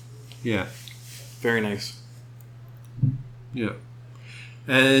 Mm-hmm. Yeah. Very nice. Yeah.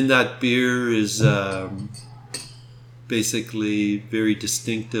 And that beer is basically very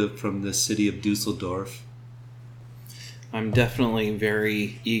distinctive from the city of Dusseldorf. I'm definitely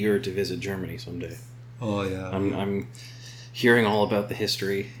very eager to visit Germany someday. Oh, yeah. I'm hearing all about the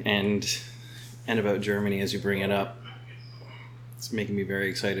history and about Germany as you bring it up. It's making me very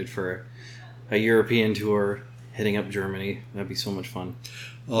excited for a European tour hitting up Germany. That'd be so much fun.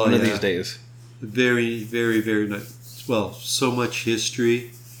 One of these days. Very, very, very nice. Well, so much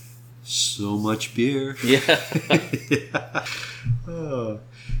history, so much beer. Yeah. Yeah.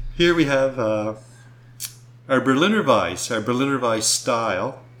 Here we have our Berliner Weiss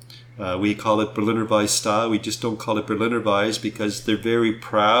style. We call it Berliner Weiss style. We just don't call it Berliner Weiss because they're very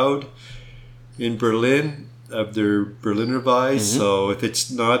proud in Berlin of their Berliner Weiss. Mm-hmm. So if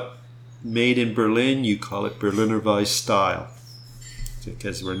it's not made in Berlin, you call it Berliner Weiss style.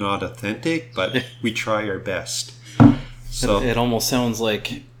 Because we're not authentic, but we try our best. So it almost sounds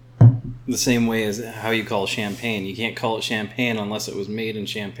like the same way as how you call champagne. You can't call it champagne unless it was made in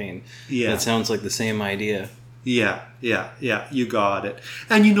Champagne. Yeah. That sounds like the same idea. Yeah. You got it.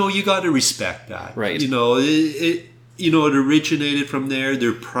 And you got to respect that. Right. It originated from there.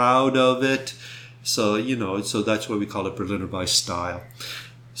 They're proud of it. So, so that's why we call it Berliner Weiss style.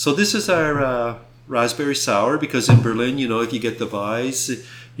 So this is our raspberry sour, because in Berlin, if you get the Weiss,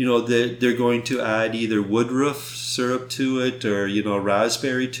 they're going to add either Woodruff syrup to it or,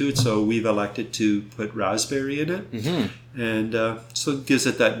 raspberry to it. So we've elected to put raspberry in it. Mm-hmm. And so it gives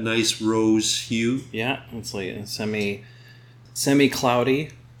it that nice rose hue. Yeah, it's like a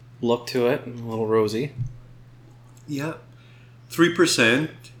semi-cloudy look to it, a little rosy. Yeah. 3%.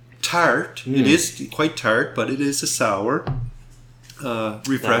 Tart. It is quite tart, but it is a sour.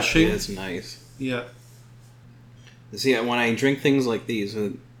 Refreshing. That is nice. Yeah. See, when I drink things like these,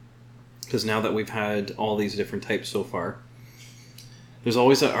 because now that we've had all these different types so far, there's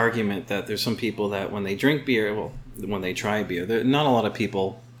always that argument that there's some people that when they drink beer, when they try beer, not a lot of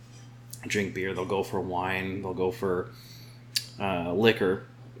people drink beer. They'll go for wine, they'll go for liquor,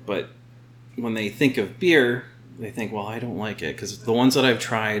 but when they think of beer, they think, well, I don't like it, because the ones that I've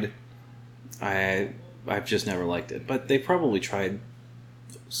tried, I've just never liked it. But they probably tried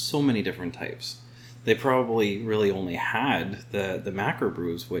so many different types. They probably really only had the macro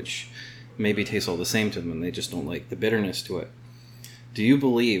brews, which maybe taste all the same to them, and they just don't like the bitterness to it. Do you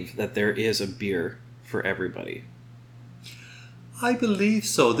believe that there is a beer for everybody? I believe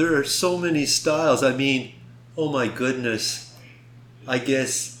so. There are so many styles. I mean, oh my goodness. I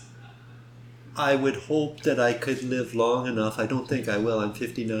guess I would hope that I could live long enough. I don't think I will. I'm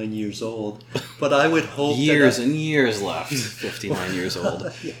 59 years old. But I would hope years and years left, 59 years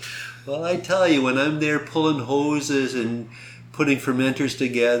old. Well, I tell you, when I'm there pulling hoses and putting fermenters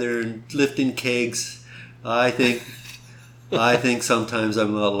together and lifting kegs, I think sometimes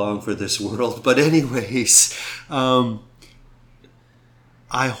I'm not long for this world. But anyways, I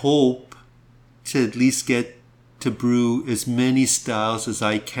hope to at least get to brew as many styles as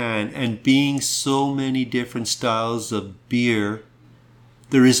I can. And being so many different styles of beer,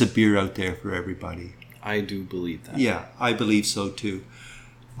 there is a beer out there for everybody. I do believe that. Yeah, I believe so too.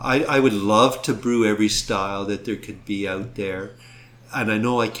 I would love to brew every style that there could be out there. And I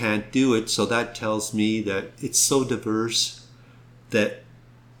know I can't do it, so that tells me that it's so diverse that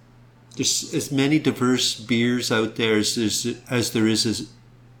there's as many diverse beers out there as there is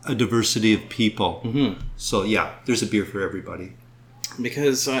a diversity of people. Mm-hmm. So yeah, there's a beer for everybody.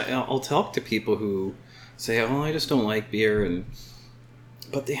 Because I'll talk to people who say, "Oh, I just don't like beer,"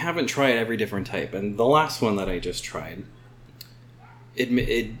 but they haven't tried every different type. And the last one that I just tried,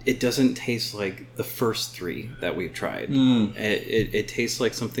 it doesn't taste like the first three that we've tried. It tastes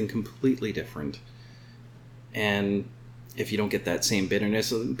like something completely different. And if you don't get that same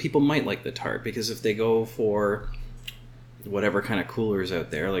bitterness, people might like the tart, because if they go for whatever kind of coolers out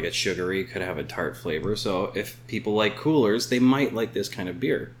there, like a sugary, could have a tart flavor. So if people like coolers, they might like this kind of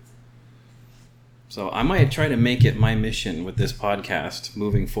beer. So I might try to make it my mission with this podcast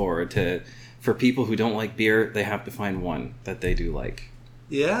moving forward for people who don't like beer, they have to find one that they do like.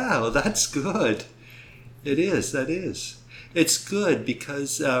 Yeah, well, that's good. It is, that is. It's good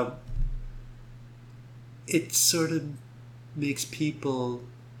because it sort of makes people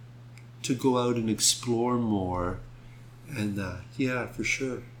to go out and explore more. And yeah, for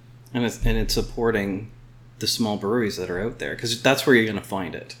sure. And it's supporting the small breweries that are out there, because that's where you're going to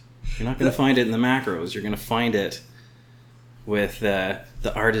find it. You're not going to find it in the macros. You're going to find it with the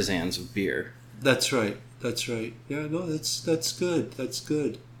artisans of beer. That's right. That's right. Yeah, no, that's good. That's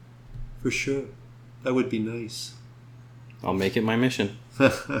good. For sure. That would be nice. I'll make it my mission.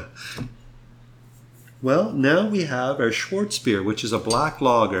 Well, now we have our Schwarzbier, which is a black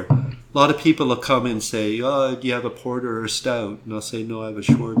lager. A lot of people will come and say, "Oh, do you have a porter or a stout?" And I'll say, "No, I have a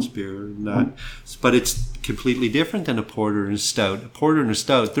Schwarzbier." But it's completely different than a porter and a stout. A porter and a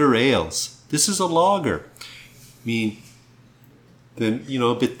stout, they're ales. This is a lager. I mean, then,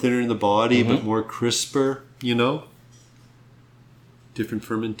 a bit thinner in the body, but more crisper, Different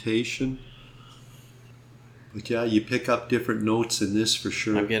fermentation. But yeah, you pick up different notes in this for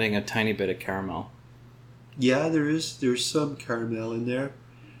sure. I'm getting a tiny bit of caramel. Yeah, there's some caramel in there.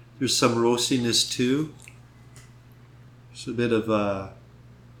 There's some roastiness too. There's a bit of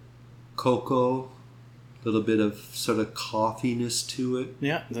cocoa, a little bit of sort of coffeeness to it.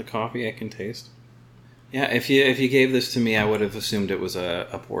 Yeah, the coffee I can taste. Yeah, if you gave this to me, I would have assumed it was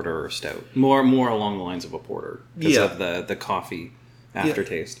a porter or a stout. More along the lines of a porter because of the coffee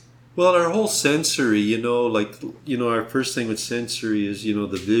aftertaste. Yeah. Well, our whole sensory, our first thing with sensory is,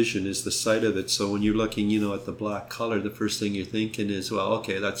 the vision, is the sight of it. So when you're looking, at the black color, the first thing you're thinking is, well,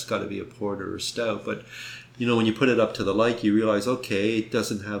 okay, that's got to be a porter or stout. But, when you put it up to the light, you realize, okay, it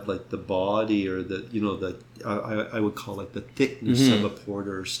doesn't have like the body or I would call it the thickness of a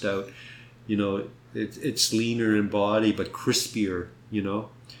porter or stout. It's leaner in body, but crispier,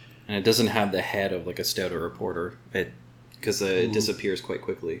 And it doesn't have the head of like a stout or a porter. Because it disappears quite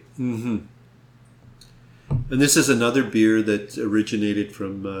quickly. Mm-hmm. And this is another beer that originated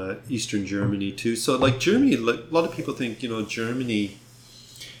from Eastern Germany too. So like Germany, like, a lot of people think, Germany,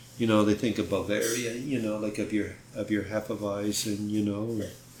 they think of Bavaria, like of your Hefeweizen,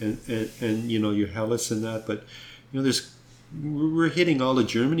 and your Helles and that. But, we're hitting all of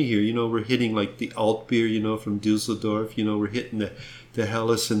Germany here. We're hitting like the alt beer, from Dusseldorf. We're hitting the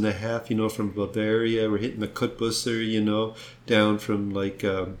Helles and the Hef, from Bavaria. We're hitting the Cottbusser, down from like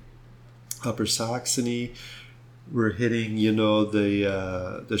Upper Saxony. We're hitting,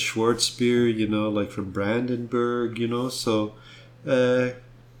 the Schwarzbier, like from Brandenburg, so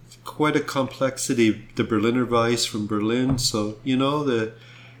quite a complexity. The Berliner Weiss from Berlin, so, the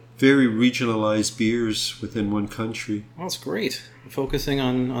very regionalized beers within one country. Well, that's great. Focusing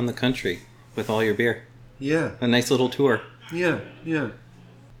on the country with all your beer. Yeah. A nice little tour. Yeah. Now,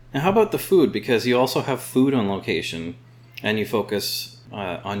 how about the food? Because you also have food on location, and you focus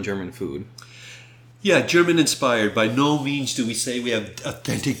on German food. Yeah, German inspired. By no means do we say we have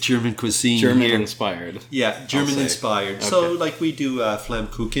authentic German cuisine German here. Inspired. Yeah, German inspired. Okay. So like we do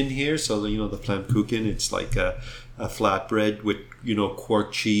Flammkuchen here. So the Flammkuchen, it's like a flatbread with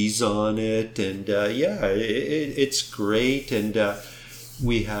quark cheese on it, and it's great. And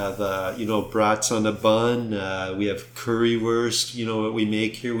we have brats on a bun. We have currywurst. What we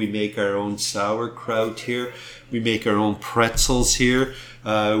make here. We make our own sauerkraut here. We make our own pretzels here.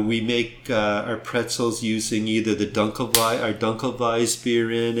 We make our pretzels using either our Dunkelweiss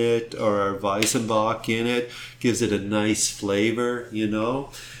beer in it or our Weizenbock in it. Gives it a nice flavor,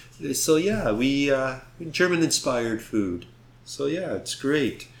 So yeah, we German-inspired food. So yeah, it's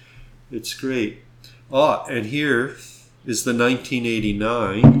great. It's great. Oh, and here is the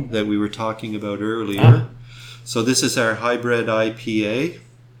 1989 that we were talking about earlier. So this is our hybrid IPA.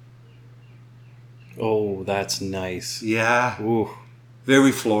 Oh, that's nice. Yeah. Ooh.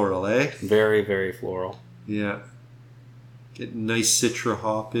 Very floral, eh? Very, very floral. Yeah. Getting nice citra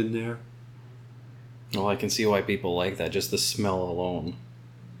hop in there. Well, I can see why people like that, just the smell alone.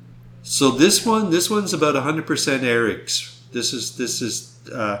 So this one's about 100% Eric's. This is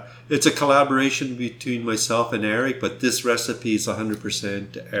it's a collaboration between myself and Eric, but this recipe is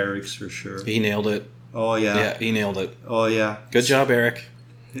 100% Eric's for sure. He nailed it. Oh yeah. Yeah, he nailed it. Oh yeah. Good job, Eric.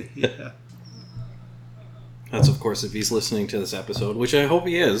 Yeah. That's, of course, if he's listening to this episode, which I hope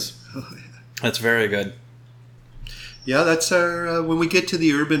he is. Oh, yeah. That's very good. Yeah, that's our... when we get to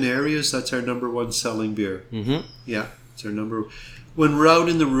the urban areas, that's our number one selling beer. Mm-hmm. Yeah, it's our number... When we're out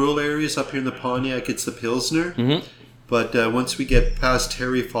in the rural areas, up here in the Pontiac, it's the Pilsner. Mm-hmm. But once we get past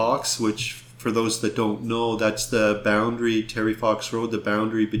Terry Fox, which, for those that don't know, that's the boundary, Terry Fox Road, the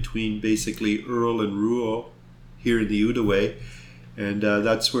boundary between basically Earl and Rural here in the Outaouais. And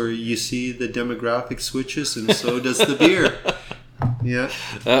that's where you see the demographic switches, and so does the beer. Yeah.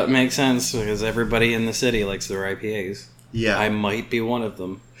 That makes sense, because everybody in the city likes their IPAs. Yeah. I might be one of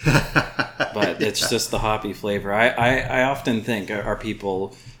them. But it's just the hoppy flavor. I often think, are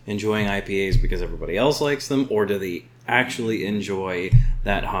people enjoying IPAs because everybody else likes them, or do they actually enjoy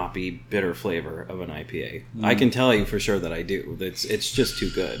that hoppy, bitter flavor of an IPA? I can tell you for sure that I do. It's just too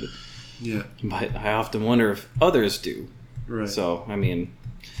good. Yeah. But I often wonder if others do. Right. So, I mean,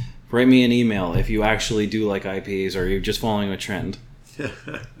 write me an email if you actually do like IPAs, or you're just following a trend.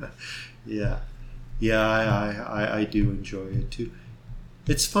 Yeah. Yeah, I do enjoy it too.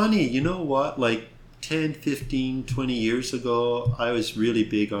 It's funny, you know what? Like 10, 15, 20 years ago, I was really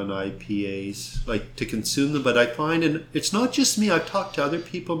big on IPAs, like to consume them. But I find, and it's not just me, I've talked to other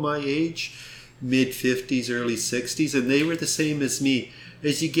people my age, mid-50s, early 60s, and they were the same as me.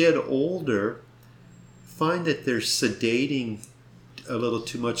 As you get older, find that they're sedating a little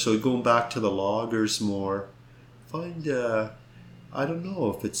too much. So going back to the lagers more, find, I don't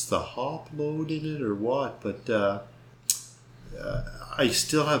know if it's the hop load in it or what, but I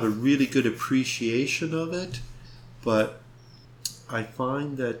still have a really good appreciation of it, but I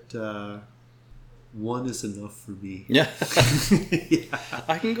find that one is enough for me. Yeah. Yeah.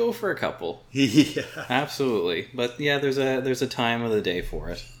 I can go for a couple. Yeah. Absolutely. But yeah, there's a time of the day for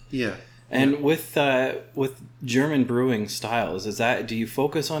it. Yeah. And with German brewing styles, do you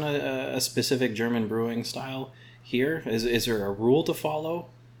focus on a specific German brewing style here? Is there a rule to follow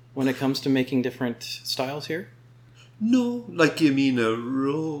when it comes to making different styles here? No, like you mean a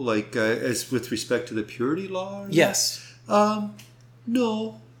rule, like as with respect to the purity law? Yes.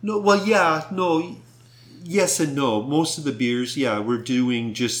 No. Well, yeah, no. Yes and no. Most of the beers, yeah, we're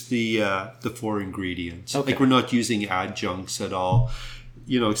doing just the 4 ingredients. Okay. Like we're not using adjuncts at all.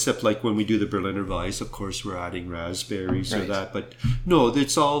 except like when we do the Berliner Weiss, of course, we're adding raspberries or Right. that. But no,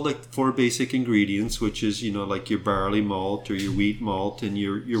 it's all like 4 basic ingredients, which is, like your barley malt or your wheat malt and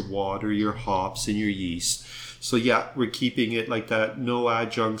your water, your hops, and your yeast. So yeah, we're keeping it like that. No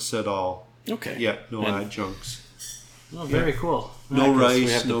adjuncts at all. Okay. Yeah, no And- adjuncts. Oh, very cool. No 'cause rice,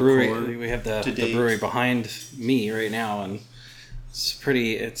 we have no the brewery. corn We have the to date. brewery behind me right now, and it's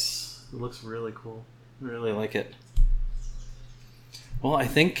pretty. It looks really cool. I really like it. Well, I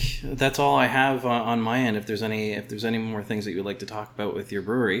think that's all I have on my end. If there's any more things that you would like to talk about with your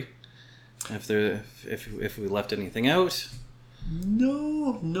brewery, if we left anything out.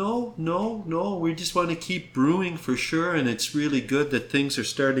 No. We just want to keep brewing for sure, and it's really good that things are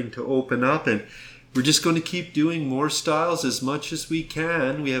starting to open up, and we're just going to keep doing more styles as much as we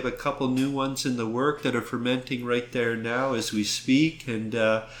can. We have a couple new ones in the work that are fermenting right there now as we speak, and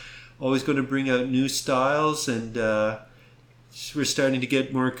always going to bring out new styles, and we're starting to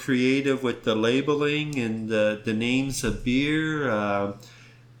get more creative with the labeling and the names of beer.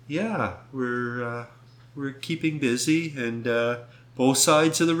 We're keeping busy, and both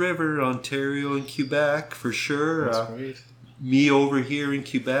sides of the river, Ontario and Quebec for sure. That's great. Me over here in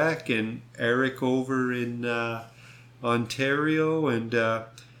Quebec and Eric over in Ontario, and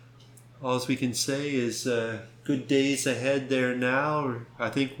all we can say is good days ahead there now. I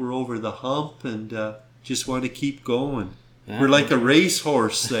think we're over the hump, and just want to keep going. We're like a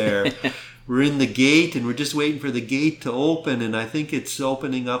racehorse there. We're in the gate, and we're just waiting for the gate to open, and I think it's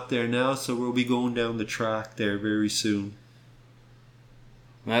opening up there now, so we'll be going down the track there very soon.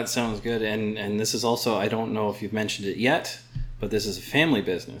 That sounds good. And this is also, I don't know if you've mentioned it yet, but this is a family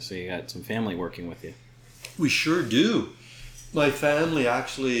business, so you got some family working with you. We sure do. My family,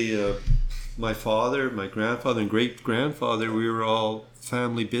 actually, my father, my grandfather, and great-grandfather, we were all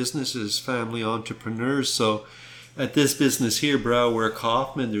family businesses, family entrepreneurs. So at this business here, Brauwerk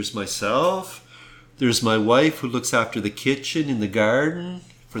Hoffman, there's myself, there's my wife who looks after the kitchen in the garden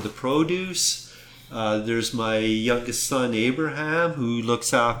for the produce. There's my youngest son, Abraham, who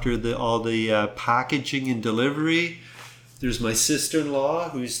looks after all the packaging and delivery. There's my sister-in-law,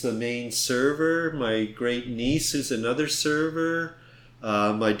 who's the main server. My great niece, who's another server.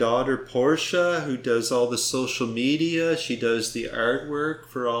 My daughter, Portia, who does all the social media. She does the artwork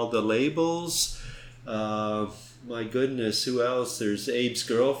for all the labels. My goodness, who else? There's Abe's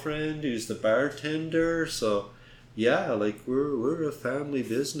girlfriend, who's the bartender. So, yeah, like we're a family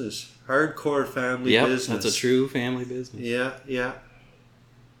business. Hardcore family business. That's a true family business. Yeah.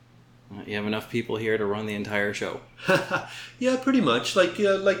 You have enough people here to run the entire show. Yeah, pretty much. Like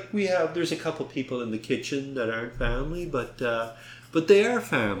we have. There's a couple people in the kitchen that aren't family, but they are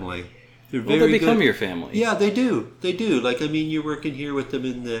family. They're very they become good. your family. Yeah, they do. They do. Like, I mean, you're working here with them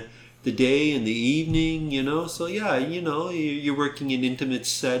in the day and the evening, So yeah, you're working in intimate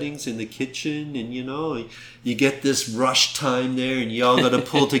settings in the kitchen, and you get this rush time there, and you all got to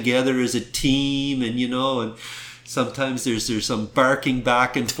pull together as a team, and and sometimes there's some barking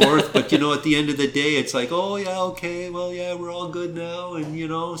back and forth, but at the end of the day, it's like, oh yeah, okay, well yeah, we're all good now,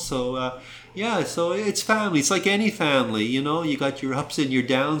 and so so it's family. It's like any family, you got your ups and your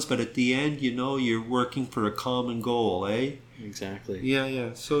downs, but at the end, you're working for a common goal, eh? Exactly.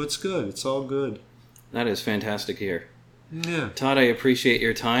 Yeah. So it's good. It's all good. That is fantastic here. Yeah. Todd, I appreciate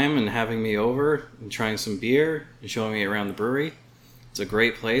your time and having me over and trying some beer and showing me around the brewery. It's a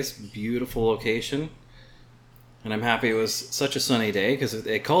great place, beautiful location. And I'm happy it was such a sunny day because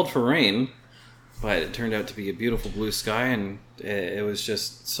it called for rain, but it turned out to be a beautiful blue sky, and it was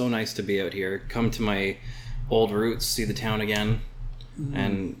just so nice to be out here. Come to my old roots, see the town again,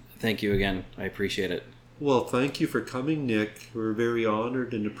 and thank you again. I appreciate it. Well, thank you for coming, Nick. We're very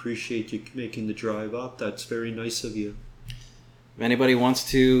honored and appreciate you making the drive up. That's very nice of you. If anybody wants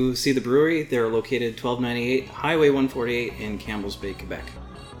to see the brewery, they're located 1298 Highway 148 in Campbell's Bay, Quebec.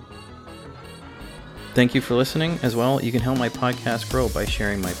 Thank you for listening. As well, you can help my podcast grow by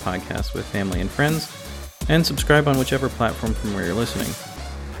sharing my podcast with family and friends, and subscribe on whichever platform from where you're listening.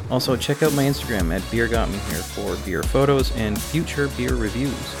 Also, check out my Instagram at Beer Got Me Here for beer photos and future beer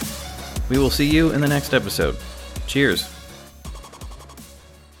reviews. We will see you in the next episode. Cheers.